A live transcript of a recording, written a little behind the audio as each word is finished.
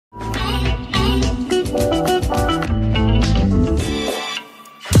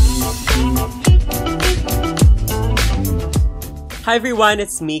Hi everyone,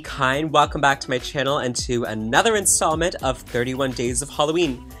 it's me, Kyne. Welcome back to my channel and to another installment of 31 Days of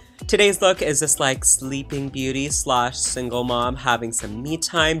Halloween. Today's look is this like sleeping beauty slash single mom having some me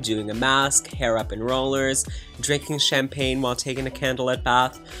time, doing a mask, hair up in rollers, drinking champagne while taking a candlelit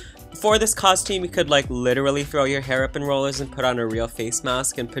bath. For this costume, you could like literally throw your hair up in rollers and put on a real face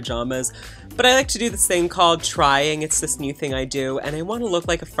mask and pajamas. But I like to do this thing called trying. It's this new thing I do, and I want to look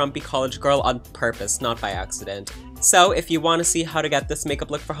like a frumpy college girl on purpose, not by accident. So if you want to see how to get this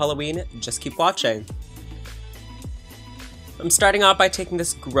makeup look for Halloween, just keep watching. I'm starting out by taking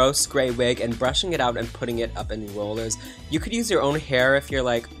this gross gray wig and brushing it out and putting it up in rollers. You could use your own hair if you're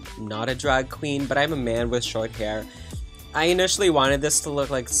like not a drag queen, but I'm a man with short hair. I initially wanted this to look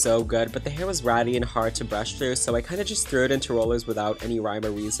like so good, but the hair was ratty and hard to brush through, so I kind of just threw it into rollers without any rhyme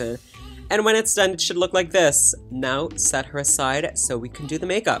or reason. And when it's done, it should look like this. Now set her aside so we can do the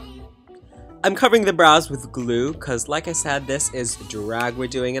makeup. I'm covering the brows with glue because, like I said, this is drag we're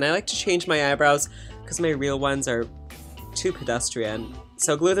doing, and I like to change my eyebrows because my real ones are too pedestrian.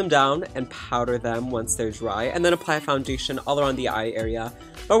 So glue them down and powder them once they're dry, and then apply foundation all around the eye area.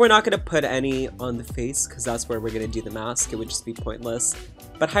 But we're not going to put any on the face because that's where we're going to do the mask. It would just be pointless.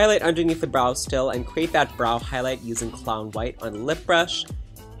 But highlight underneath the brow still and create that brow highlight using Clown White on a lip brush.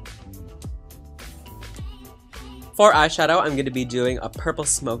 For eyeshadow, I'm going to be doing a purple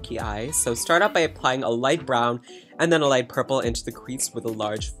smoky eye. So start out by applying a light brown and then a light purple into the crease with a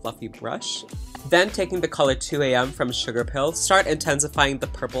large fluffy brush. Then taking the color 2 AM from Sugarpill, start intensifying the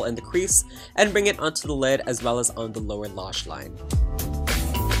purple in the crease and bring it onto the lid as well as on the lower lash line.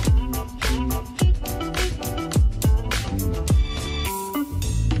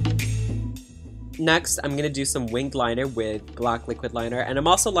 Next, I'm going to do some winged liner with black liquid liner, and I'm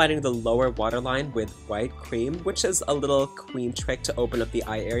also lining the lower waterline with white Creme, which is a little queen trick to open up the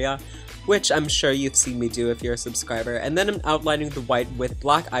eye area, which I'm sure you've seen me do if you're a subscriber. And then I'm outlining the white with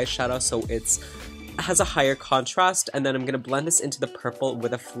black eyeshadow so it has a higher contrast, and then I'm going to blend this into the purple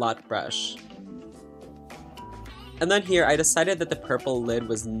with a flat brush. And then here, I decided that the purple lid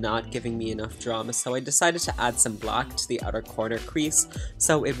was not giving me enough drama, so I decided to add some black to the outer corner crease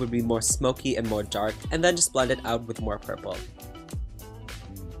so it would be more smoky and more dark, and then just blend it out with more purple.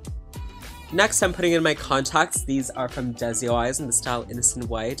 Next, I'm putting in my contacts. These are from Desio eyes in the style Innocent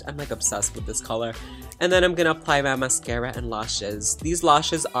White. I'm like obsessed with this color. And then I'm gonna apply my mascara and lashes. These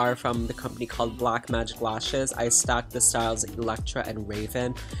lashes are from the company called Black Magic Lashes. I stacked the styles Electra and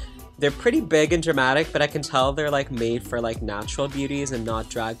Raven. They're pretty big and dramatic, but I can tell they're like made for like natural beauties and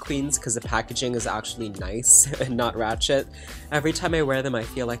not drag queens because the packaging is actually nice and not ratchet. Every time I wear them, I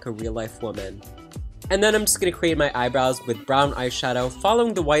feel like a real life woman. And then I'm just going to create my eyebrows with brown eyeshadow,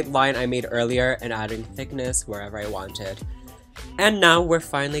 following the white line I made earlier and adding thickness wherever I wanted. And now we're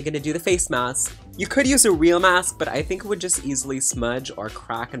finally going to do the face mask. You could use a real mask, but I think it would just easily smudge or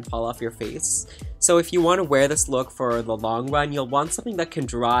crack and fall off your face. So if you want to wear this look for the long run, you'll want something that can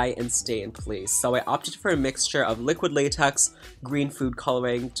dry and stay in place. So I opted for a mixture of liquid latex, green food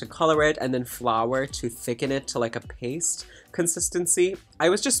coloring to color it, and then flour to thicken it to like a paste consistency. I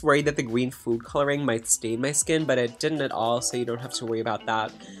was just worried that the green food coloring might stain my skin, but it didn't at all, so you don't have to worry about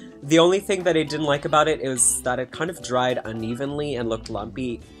that. The only thing that I didn't like about it is that it kind of dried unevenly and looked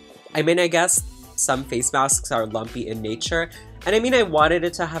lumpy. I mean, I guess some face masks are lumpy in nature, and I mean I wanted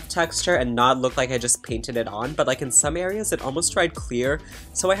it to have texture and not look like I just painted it on, but like in some areas it almost dried clear,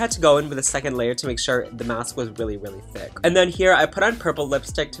 so I had to go in with a second layer to make sure the mask was really thick. And then here I put on purple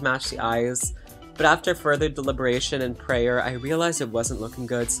lipstick to match the eyes, but after further deliberation and prayer I realized it wasn't looking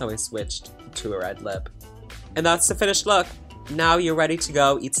good, so I switched to a red lip. And that's the finished look. Now you're ready to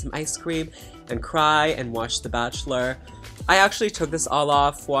go eat some ice cream and cry and watch The Bachelor. I actually took this all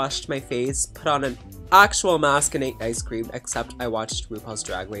off, washed my face, put on an actual mask and ate ice cream, except I watched RuPaul's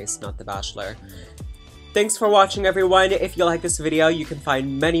Drag Race, not The Bachelor. Thanks for watching, everyone. If you like this video, you can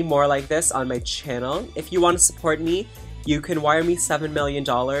find many more like this on my channel. If you want to support me, you can wire me $7 million.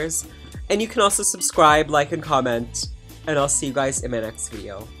 And you can also subscribe, like, and comment. And I'll see you guys in my next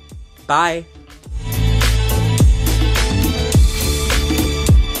video. Bye!